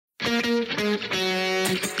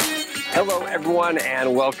everyone,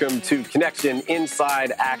 and welcome to Connection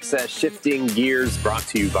Inside Access, shifting gears, brought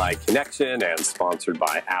to you by Connection and sponsored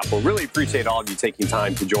by Apple. Really appreciate all of you taking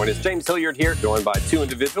time to join us. James Hilliard here, joined by two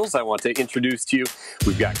individuals I want to introduce to you.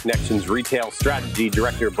 We've got Connection's Retail Strategy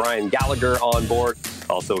Director, Brian Gallagher, on board.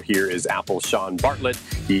 Also here is Apple's Sean Bartlett.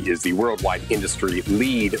 He is the worldwide industry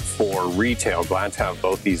lead for retail. Glad to have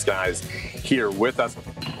both these guys here with us.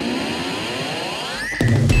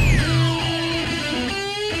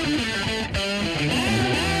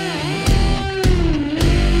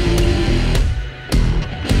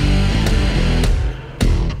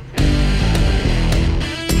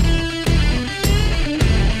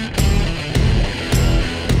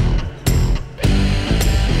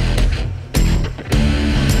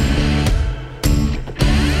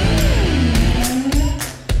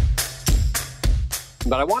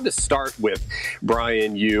 But I wanted to start with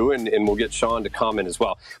Brian, you, and we'll get Sean to comment as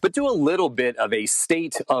well, but do a little bit of a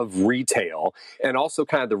state of retail and also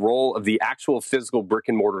kind of the role of the actual physical brick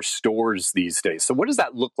and mortar stores these days. So what does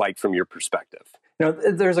that look like from your perspective? You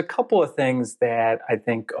know, there's a couple of things that I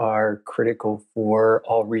think are critical for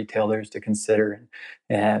all retailers to consider.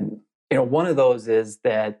 And one of those is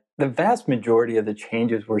that the vast majority of the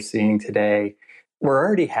changes we're seeing today were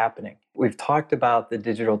already happening. We've talked about the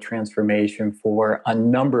digital transformation for a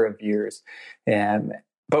number of years,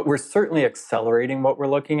 but we're certainly accelerating what we're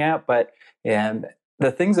looking at. But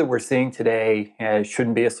the things that we're seeing today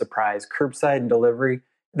shouldn't be a surprise. Curbside and delivery,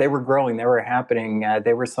 they were growing, they were happening.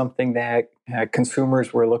 They were something that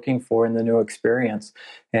consumers were looking for in the new experience.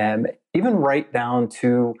 And even right down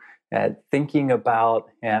to thinking about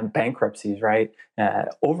bankruptcies, right?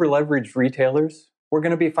 Over-leveraged retailers, we're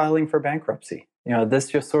going to be filing for bankruptcy. This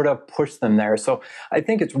just sort of pushed them there. So I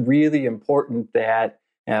think it's really important that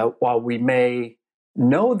while we may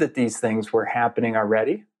know that these things were happening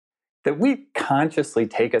already, that we consciously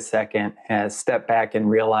take a second, step back and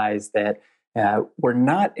realize that we're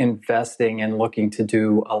not investing and looking to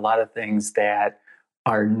do a lot of things that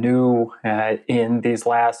are new in these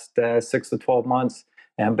last 6 to 12 months.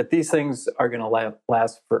 But these things are going to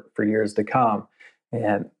last for years to come.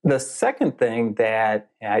 And the second thing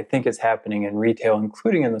that I think is happening in retail,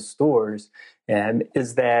 including in the stores,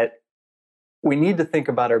 is that we need to think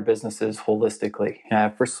about our businesses holistically.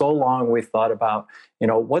 For so long, we've thought about,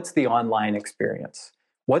 what's the online experience?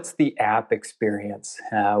 What's the app experience?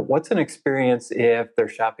 What's an experience if they're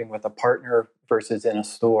shopping with a partner versus in a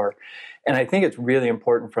store? And I think it's really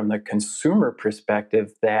important from the consumer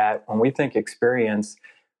perspective that when we think experience,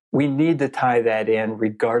 we need to tie that in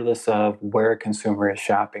regardless of where a consumer is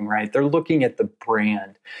shopping, right? They're looking at the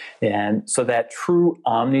brand. And so that true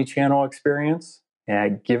omni-channel experience,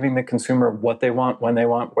 giving the consumer what they want, when they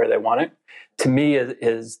want, where they want it, to me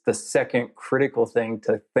is the second critical thing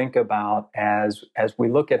to think about as we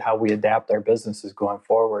look at how we adapt our businesses going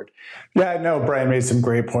forward. Yeah, no, Brian made some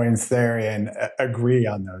great points there and agree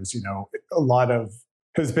on those. A lot of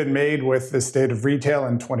has been made with the state of retail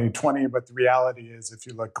in 2020. But the reality is, if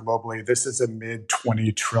you look globally, this is a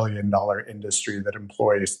mid-$20 trillion industry that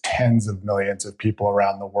employs tens of millions of people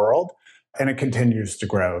around the world, and it continues to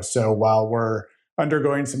grow. So while we're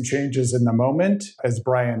undergoing some changes in the moment, as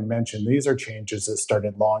Brian mentioned, these are changes that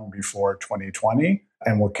started long before 2020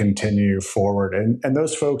 and will continue forward. And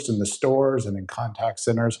those folks in the stores and in contact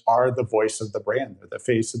centers are the voice of the brand. They're the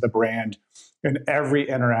face of the brand. And every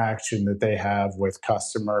interaction that they have with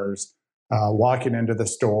customers, walking into the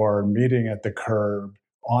store, meeting at the curb,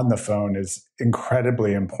 on the phone is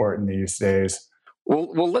incredibly important these days.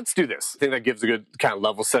 Well, let's do this. I think that gives a good kind of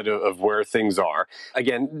level set of where things are.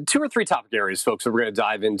 Again, 2 or 3 topic areas, folks, that we're going to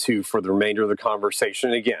dive into for the remainder of the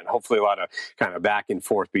conversation. Again, hopefully a lot of kind of back and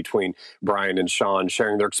forth between Brian and Sean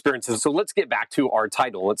sharing their experiences. So let's get back to our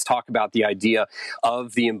title. Let's talk about the idea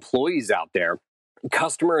of the employees out there.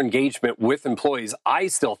 Customer engagement with employees, I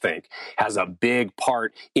still think, has a big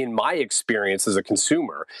part in my experience as a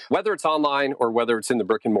consumer, whether it's online or whether it's in the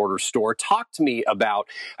brick and mortar store. Talk to me about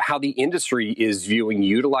how the industry is viewing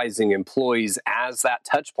utilizing employees as that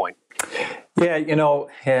touch point. Yeah,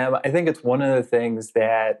 I think it's one of the things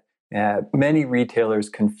that many retailers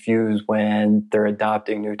confuse when they're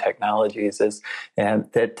adopting new technologies is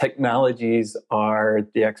that technologies are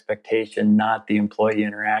the expectation, not the employee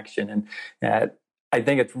interaction. And I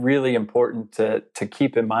think it's really important to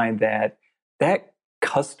keep in mind that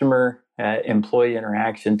customer employee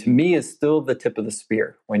interaction, to me, is still the tip of the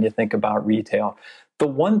spear when you think about retail. The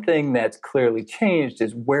one thing that's clearly changed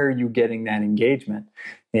is where are you getting that engagement?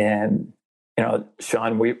 And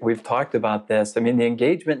Sean, we've talked about this. I mean, the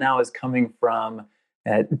engagement now is coming from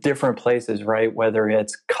at different places, right? Whether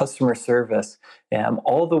it's customer service,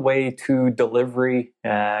 all the way to delivery,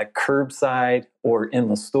 curbside, or in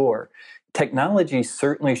the store. Technology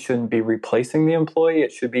certainly shouldn't be replacing the employee.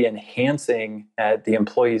 It should be enhancing the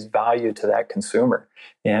employee's value to that consumer.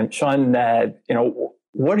 And Sean,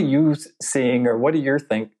 what are you seeing, or what are your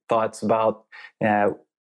thoughts about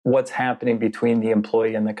what's happening between the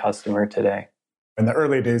employee and the customer today? In the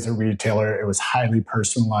early days of retailer, it was highly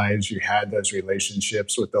personalized. You had those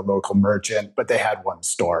relationships with the local merchant, but they had one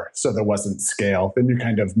store, so there wasn't scale. Then you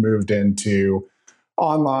kind of moved into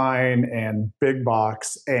online and big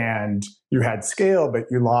box, and you had scale, but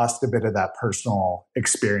you lost a bit of that personal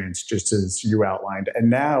experience, just as you outlined. And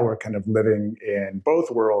now we're kind of living in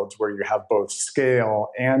both worlds where you have both scale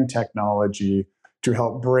and technology to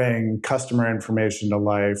help bring customer information to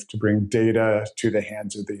life, to bring data to the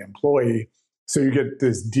hands of the employee. So you get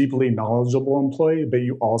this deeply knowledgeable employee, but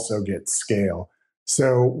you also get scale.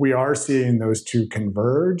 So we are seeing those two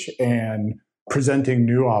converge and presenting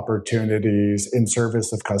new opportunities in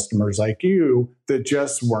service of customers like you that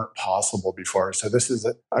just weren't possible before. So this is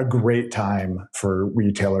a great time for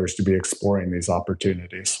retailers to be exploring these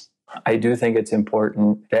opportunities. I do think it's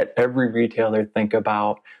important that every retailer think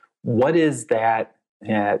about what is that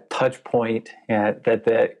touch point that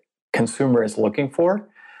the consumer is looking for.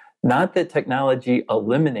 Not that technology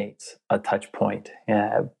eliminates a touch point,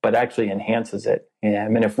 but actually enhances it.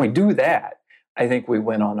 And if we do that, I think we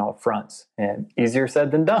win on all fronts. And easier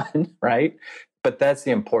said than done, right? But that's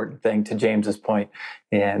the important thing, to James's point.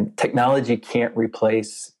 And technology can't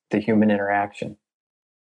replace the human interaction.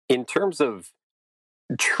 In terms of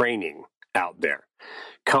training out there,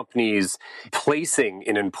 companies placing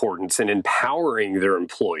an importance and empowering their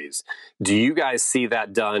employees, do you guys see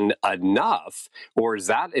that done enough, or is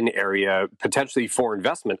that an area potentially for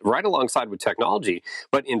investment right alongside with technology,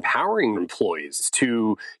 but empowering employees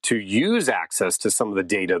to use access to some of the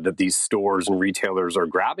data that these stores and retailers are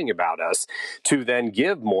grabbing about us to then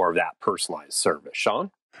give more of that personalized service?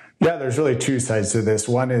 Sean? Yeah, there's really two sides to this.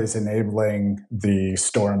 One is enabling the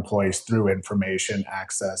store employees through information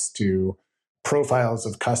access to profiles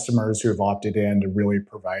of customers who have opted in to really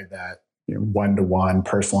provide that one-to-one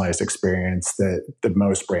personalized experience that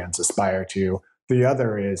most brands aspire to. The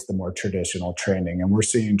other is the more traditional training. And we're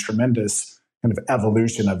seeing tremendous kind of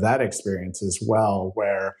evolution of that experience as well,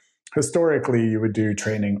 where historically you would do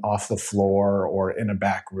training off the floor or in a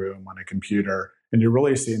back room on a computer. And you're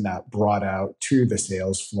really seeing that brought out to the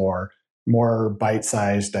sales floor, more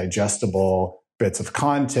bite-sized, digestible bits of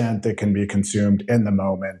content that can be consumed in the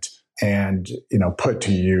moment and put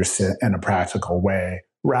to use in a practical way,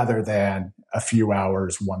 rather than a few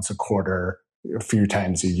hours once a quarter, a few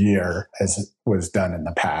times a year, as was done in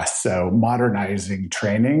the past. So modernizing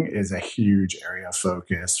training is a huge area of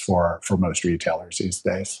focus for most retailers these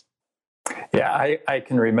days. Yeah, I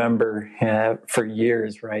can remember for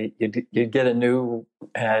years, right? You'd get a new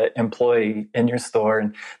employee in your store,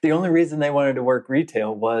 and the only reason they wanted to work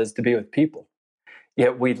retail was to be with people.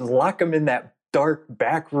 Yet we'd lock them in that dark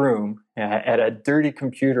back room at a dirty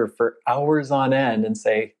computer for hours on end and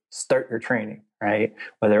say, start your training, right?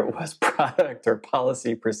 Whether it was product or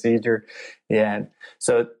policy procedure. And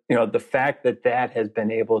so, the fact that has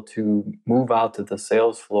been able to move out to the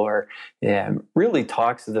sales floor really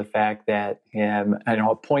talks to the fact that,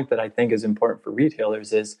 a point that I think is important for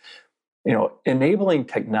retailers is, enabling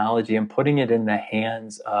technology and putting it in the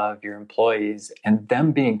hands of your employees and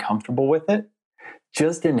them being comfortable with it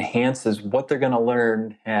just enhances what they're going to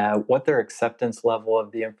learn, what their acceptance level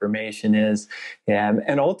of the information is,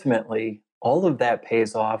 and ultimately, all of that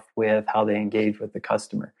pays off with how they engage with the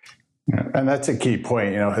customer. And that's a key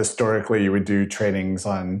point. Historically, you would do trainings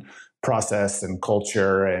on process and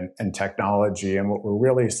culture and technology. And what we're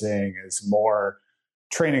really seeing is more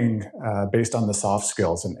training based on the soft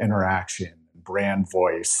skills and interaction, brand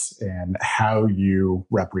voice, and how you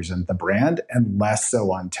represent the brand, and less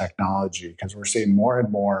so on technology, because we're seeing more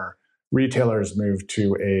and more retailers move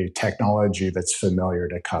to a technology that's familiar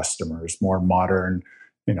to customers, more modern,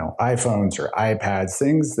 iPhones or iPads,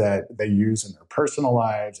 things that they use in their personal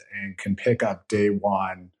lives and can pick up day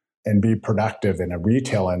one and be productive in a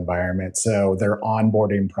retail environment. So their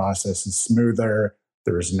onboarding process is smoother.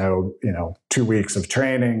 There's no, 2 weeks of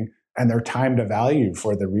training, and their time to value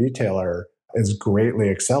for the retailer is greatly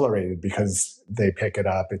accelerated because they pick it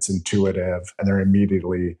up, it's intuitive, and they're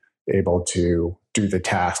immediately able to do the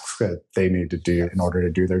tasks that they need to do in order to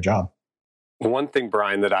do their job. One thing,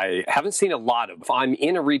 Brian, that I haven't seen a lot of, if I'm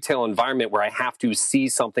in a retail environment where I have to see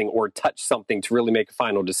something or touch something to really make a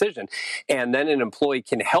final decision, and then an employee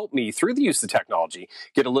can help me through the use of technology,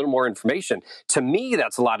 get a little more information. To me,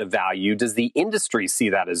 that's a lot of value. Does the industry see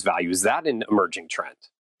that as value? Is that an emerging trend?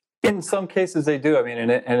 In some cases, they do. I mean,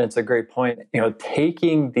 and it's a great point.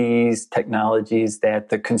 Taking these technologies that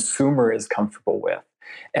the consumer is comfortable with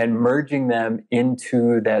and merging them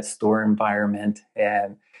into that store environment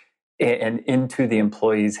and into the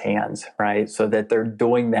employee's hands, right? So that they're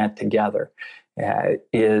doing that together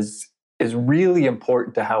is really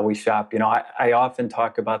important to how we shop. I often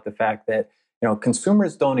talk about the fact that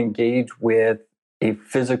consumers don't engage with a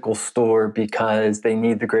physical store because they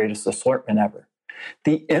need the greatest assortment ever.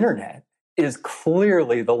 The internet is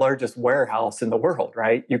clearly the largest warehouse in the world,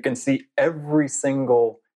 right? You can see every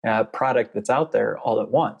single product that's out there all at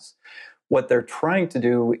once. What they're trying to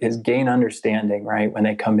do is gain understanding, right, when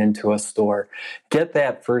they come into a store, get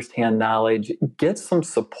that firsthand knowledge, get some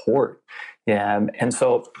support. And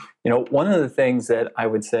so, one of the things that I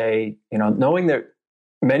would say, knowing that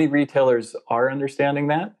many retailers are understanding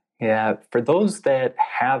that, for those that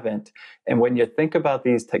haven't, and when you think about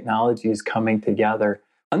these technologies coming together,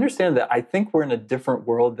 understand that I think we're in a different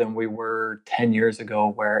world than we were 10 years ago,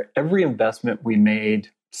 where every investment we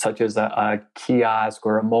made, such as a kiosk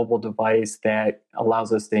or a mobile device that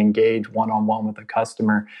allows us to engage one-on-one with a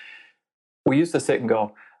customer, we used to sit and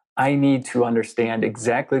go, I need to understand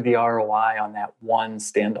exactly the ROI on that one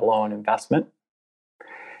standalone investment.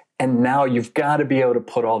 And now you've got to be able to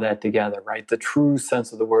put all that together, right? The true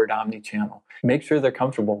sense of the word omnichannel. Make sure they're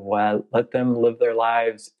comfortable. Let them live their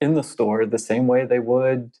lives in the store the same way they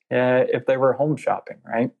would if they were home shopping,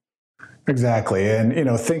 right? Exactly. And,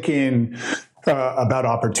 thinking about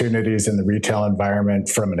opportunities in the retail environment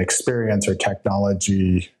from an experience or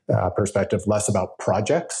technology perspective, less about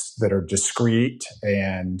projects that are discrete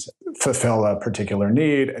and fulfill a particular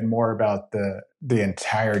need, and more about the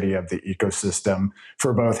entirety of the ecosystem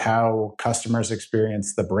for both how customers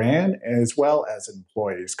experience the brand as well as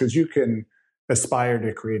employees. Because you can aspire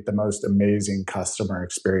to create the most amazing customer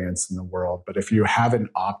experience in the world, but if you haven't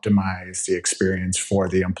optimized the experience for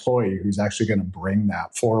the employee who's actually going to bring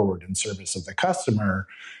that forward in service of the customer,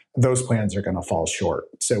 those plans are going to fall short.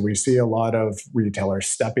 So we see a lot of retailers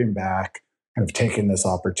stepping back, kind of taking this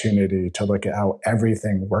opportunity to look at how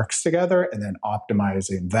everything works together and then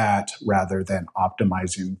optimizing that rather than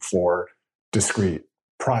optimizing for discrete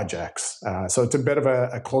projects. So it's a bit of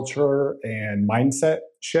a culture and mindset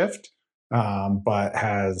shift, but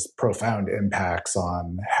has profound impacts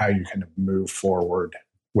on how you can move forward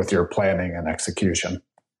with your planning and execution.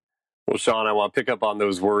 Well, Sean, I want to pick up on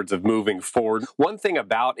those words of moving forward. One thing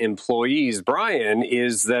about employees, Brian,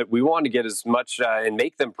 is that we want to get as much and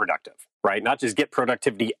make them productive, right? Not just get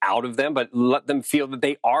productivity out of them, but let them feel that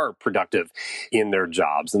they are productive in their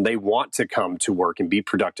jobs and they want to come to work and be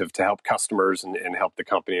productive to help customers and help the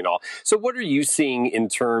company and all. So what are you seeing in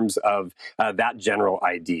terms of that general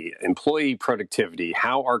idea, employee productivity?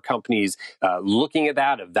 How are companies looking at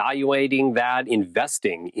that, evaluating that,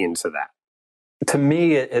 investing into that? To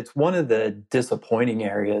me, it's one of the disappointing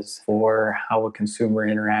areas for how a consumer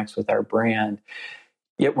interacts with our brand.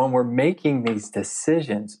 Yet when we're making these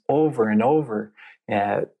decisions over and over,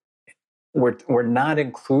 we're not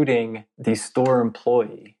including the store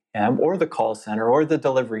employee or the call center or the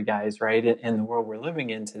delivery guys, right, in the world we're living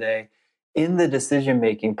in today, in the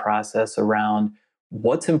decision-making process around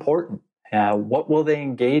what's important, what will they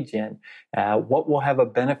engage in, what will have a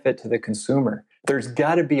benefit to the consumer. There's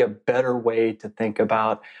got to be a better way to think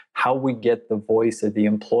about how we get the voice of the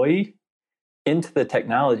employee into the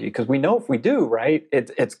technology, because we know if we do, right,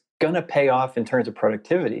 it's going to pay off in terms of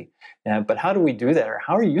productivity. But how do we do that, or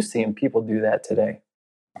how are you seeing people do that today?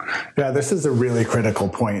 Yeah, this is a really critical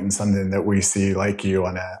point and something that we see, like you,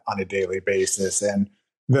 on a daily basis. And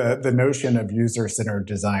the notion of user-centered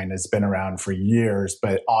design has been around for years,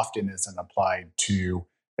 but often isn't applied to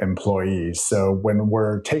employees. So when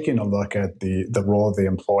we're taking a look at the role of the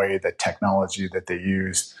employee, the technology that they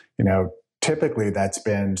use, typically that's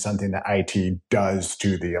been something that IT does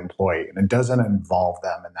to the employee, and it doesn't involve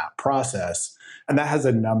them in that process. And that has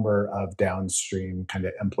a number of downstream kind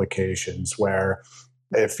of implications where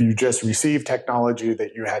if you just receive technology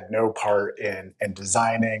that you had no part in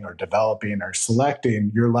designing or developing or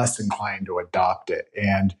selecting, you're less inclined to adopt it.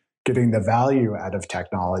 And getting the value out of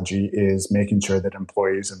technology is making sure that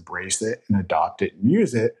employees embrace it and adopt it and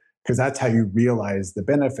use it, because that's how you realize the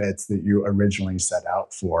benefits that you originally set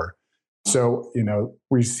out for. So,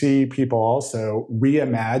 we see people also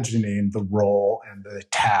reimagining the role and the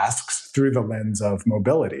tasks through the lens of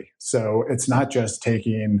mobility. So it's not just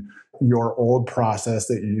taking your old process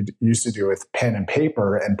that you used to do with pen and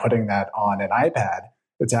paper and putting that on an iPad.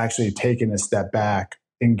 It's actually taking a step back,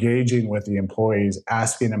 engaging with the employees,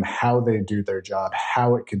 asking them how they do their job,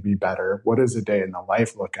 how it could be better, what does a day in the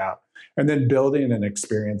life look out, and then building an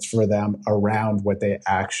experience for them around what they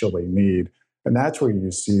actually need. And that's where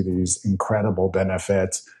you see these incredible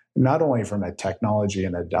benefits, not only from a technology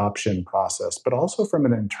and adoption process, but also from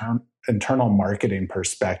an internal marketing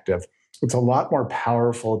perspective. It's a lot more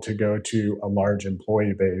powerful to go to a large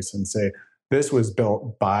employee base and say, this was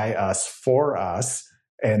built by us for us,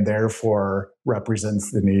 and therefore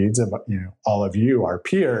represents the needs of all of you, our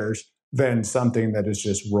peers, than something that is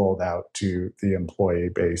just rolled out to the employee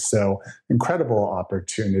base. So incredible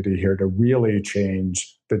opportunity here to really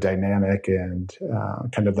change the dynamic and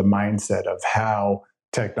kind of the mindset of how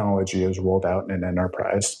technology is rolled out in an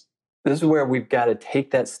enterprise. This is where we've got to take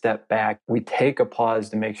that step back. We take a pause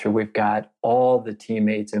to make sure we've got all the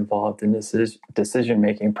teammates involved in this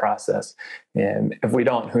decision-making process. And if we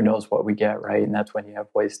don't, who knows what we get, right? And that's when you have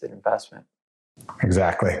wasted investment.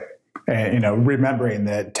 Exactly. And, remembering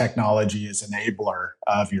that technology is an enabler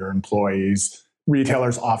of your employees.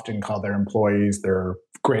 Retailers often call their employees their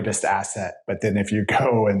greatest asset. But then if you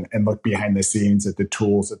go and look behind the scenes at the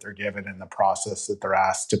tools that they're given and the process that they're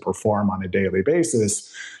asked to perform on a daily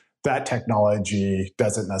basis, that technology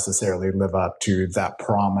doesn't necessarily live up to that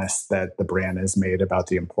promise that the brand has made about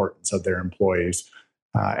the importance of their employees.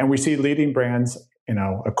 And we see leading brands,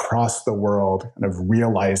 across the world kind of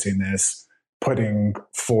realizing this, putting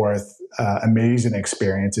forth amazing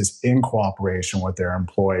experiences in cooperation with their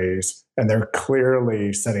employees. And they're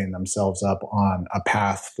clearly setting themselves up on a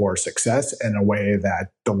path for success in a way that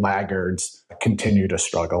the laggards continue to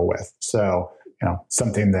struggle with. So,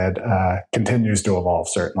 something that continues to evolve,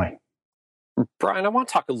 certainly. Brian, I want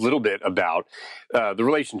to talk a little bit about the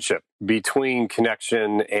relationship between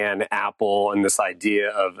Connection and Apple and this idea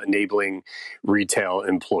of enabling retail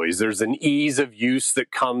employees. There's an ease of use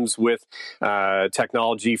that comes with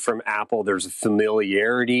technology from Apple. There's a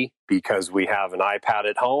familiarity because we have an iPad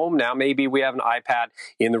at home. Now maybe we have an iPad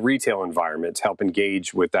in the retail environment to help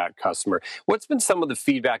engage with that customer. What's been some of the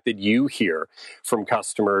feedback that you hear from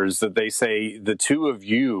customers that they say the two of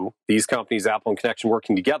you, these companies, Apple and Connection,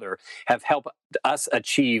 working together, have helped us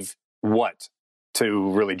achieve what to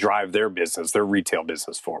really drive their business, their retail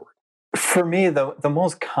business forward? For me, the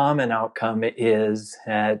most common outcome is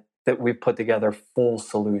that we've put together full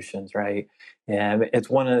solutions, right? And it's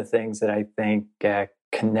one of the things that I think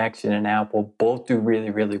Connection and Apple both do really,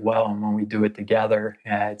 really well. And when we do it together,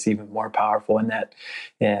 it's even more powerful in that.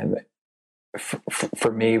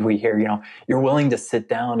 For me, we hear, you're willing to sit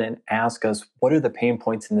down and ask us, what are the pain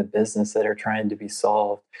points in the business that are trying to be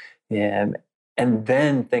solved? And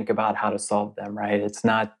then think about how to solve them, right? It's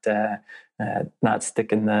not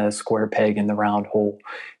sticking the square peg in the round hole.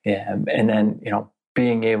 And then,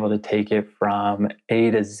 being able to take it from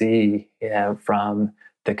A to Z, from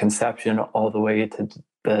the conception all the way to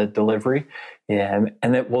the delivery. And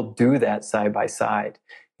that we'll do that side by side.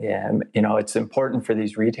 It's important for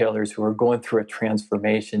these retailers who are going through a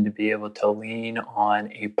transformation to be able to lean on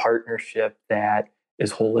a partnership that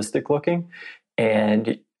is holistic looking.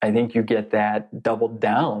 And I think you get that doubled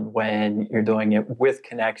down when you're doing it with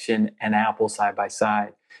Connection and Apple side by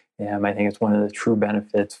side. I think it's one of the true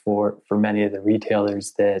benefits for many of the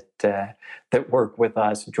retailers that work with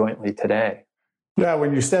us jointly today. Yeah,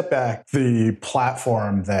 when you step back, the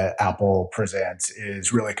platform that Apple presents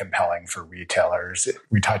is really compelling for retailers.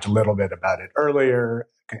 We talked a little bit about it earlier.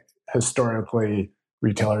 Historically,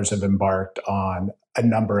 retailers have embarked on a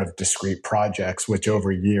number of discrete projects, which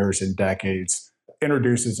over years and decades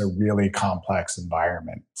introduces a really complex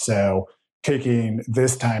environment. So taking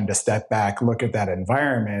this time to step back, look at that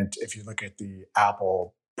environment, if you look at the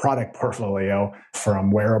Apple product portfolio, from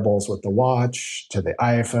wearables with the watch to the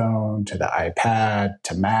iPhone to the iPad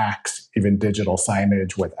to Macs, even digital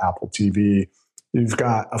signage with Apple TV, you've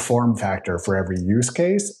got a form factor for every use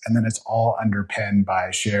case. And then it's all underpinned by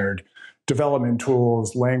shared development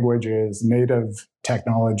tools, languages, native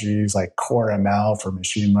technologies like Core ML for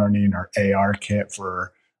machine learning or ARKit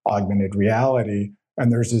for augmented reality.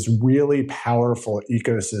 And there's this really powerful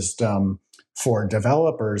ecosystem for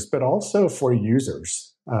developers, but also for users.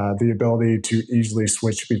 The ability to easily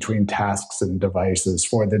switch between tasks and devices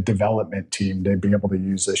for the development team to be able to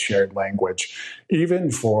use a shared language,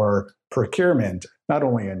 even for procurement, not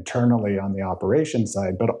only internally on the operations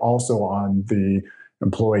side, but also on the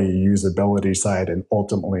employee usability side and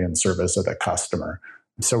ultimately in service of the customer.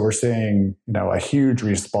 So we're seeing, a huge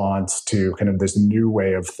response to kind of this new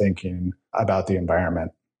way of thinking about the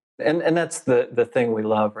environment. And that's the thing we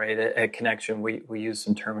love, right? At Connection, we use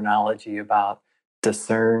some terminology about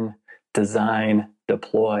discern, design,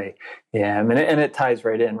 deploy. Yeah, and it ties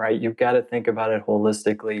right in, right? You've got to think about it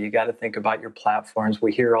holistically. You got to think about your platforms.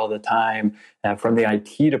 We hear all the time from the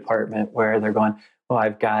IT department where they're going, well,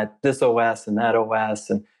 I've got this OS and that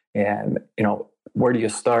OS, and where do you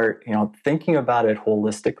start? Thinking about it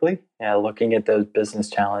holistically, looking at those business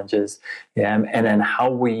challenges, and then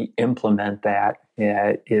how we implement that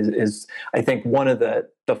is I think one of the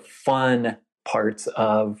fun parts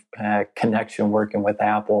of Connection working with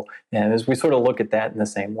Apple, and as we sort of look at that in the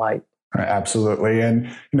same light. Right, absolutely, and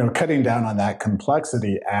cutting down on that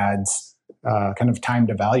complexity adds kind of time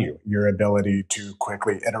to value, your ability to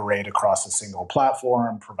quickly iterate across a single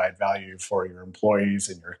platform, provide value for your employees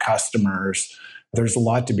and your customers. There's a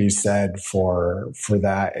lot to be said for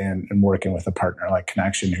that, and working with a partner like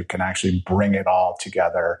Connection who can actually bring it all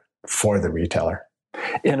together for the retailer.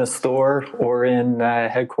 In a store or in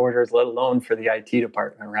headquarters, let alone for the IT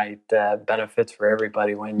department, right? Benefits for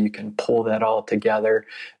everybody when you can pull that all together,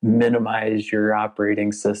 minimize your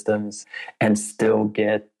operating systems, and still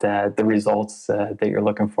get the results that you're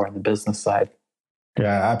looking for on the business side.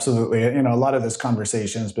 Yeah, absolutely. A lot of this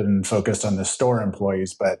conversation has been focused on the store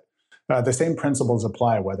employees, but the same principles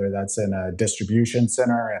apply, whether that's in a distribution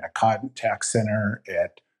center, in a contact center,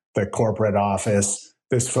 at the corporate office.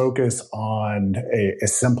 This focus on a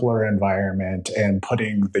simpler environment and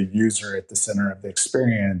putting the user at the center of the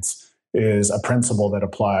experience is a principle that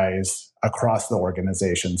applies across the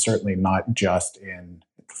organization, certainly not just in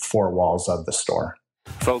four walls of the store.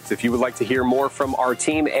 Folks, if you would like to hear more from our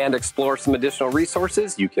team and explore some additional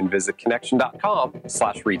resources, you can visit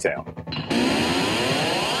connection.com/retail.